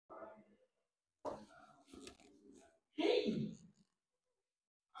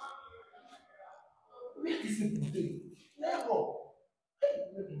this thing. Never.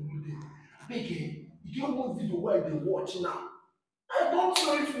 Big, you don't know video where they watch now. I don't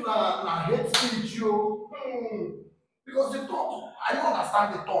know if na hate speech, yo. Because they talk, I don't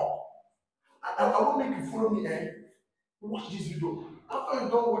understand the talk. I won't make you follow me, watch this video. After you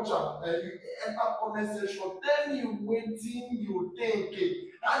don't watch it, you enter comment section, tell me wetin you think,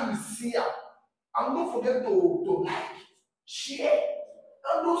 how you see it. And don't forget to like, share,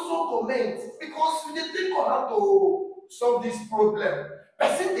 and also comment. Because we dey think on how to solve this problem.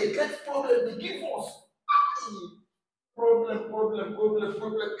 Person dey get problem, they give us. Problem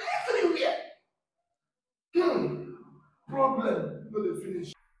everywhere. Problem, no dey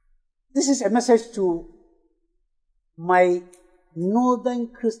finish. This is a message to my northern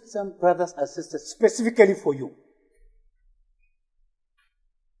Christian brothers and sisters, specifically for you.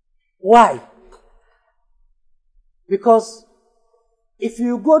 Why? Because if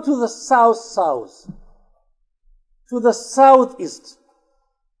you go to the south, to the southeast,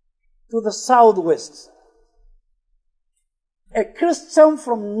 to the southwest, a Christian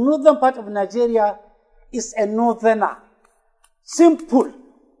from northern part of Nigeria is a northerner. Simple.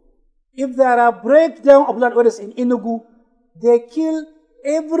 If there are breakdown of land orders in Enugu, they kill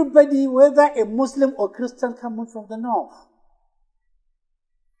everybody, whether a Muslim or Christian coming from the north.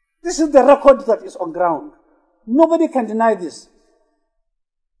 This is the record that is on ground. Nobody can deny this.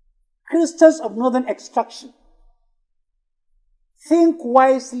 Christians of northern extraction, think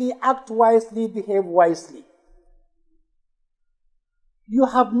wisely, act wisely, behave wisely. You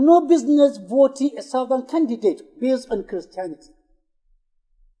have no business voting a southern candidate based on Christianity.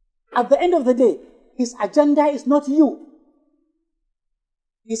 At the end of the day, his agenda is not you.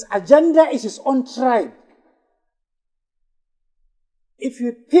 His agenda is his own tribe. If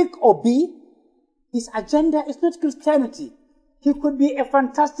you pick Obi, his agenda is not Christianity. He could be a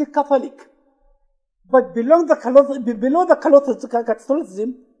fantastic Catholic. But below the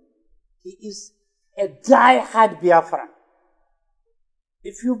Catholicism, he is a die-hard Biafran.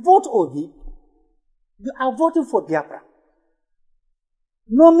 If you vote Obi, you are voting for Biafra.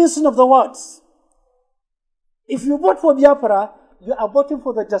 No missing of the words. If you vote for Biafra, you are voting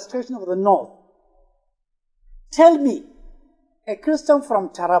for the destruction of the North. Tell me, a Christian from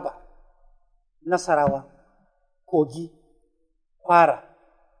Taraba, Nasarawa, Kogi, Kwara,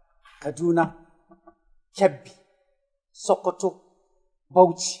 Kaduna, Kebbi, Sokoto,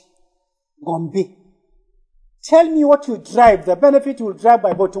 Bauchi, Gombe. Tell me what you drive, the benefit you will drive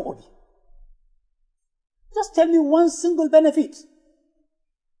by voting Obi. Just tell me one single benefit.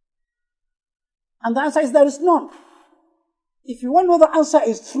 And the answer is there is none. If you want to know the answer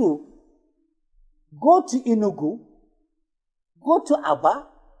is true, go to Enugu, go to Aba,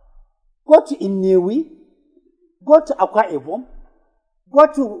 go to Inewi, go to Akwa Ibom, go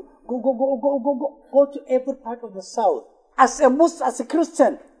to every part of the south as a Muslim, as a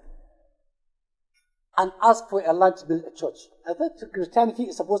Christian, and ask for a land to build a church. I thought Christianity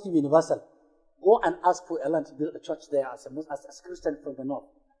is supposed to be universal. Go and ask for a land to build a church there as a Christian from the north.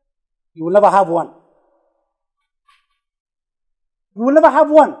 You will never have one. You will never have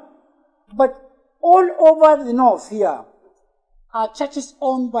one. But all over the north here are churches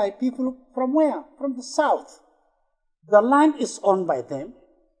owned by people from where? From the south. The land is owned by them.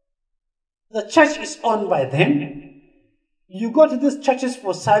 The church is owned by them. You go to these churches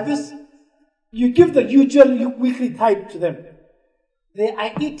for service. You give the usual weekly tithe to them. They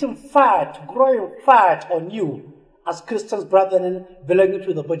are eating fat, growing fat on you as Christians, brethren, belonging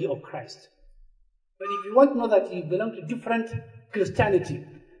to the body of Christ. But if you want to know that you belong to different Christianity,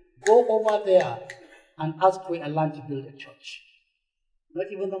 go over there and ask for a land to build a church. Not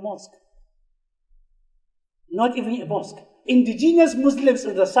even the mosque. Not even a mosque. Indigenous Muslims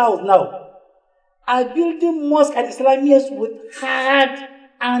in the south now are building mosques and Islamias with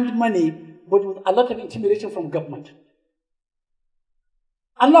hard-earned money, but with a lot of intimidation from government.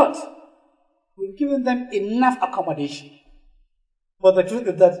 A lot. We've given them enough accommodation. But the truth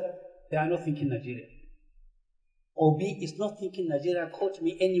is that they are not thinking Nigeria. Obi is not thinking Nigeria. Quote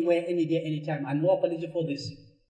me anywhere, any day, anytime. And no apology for this.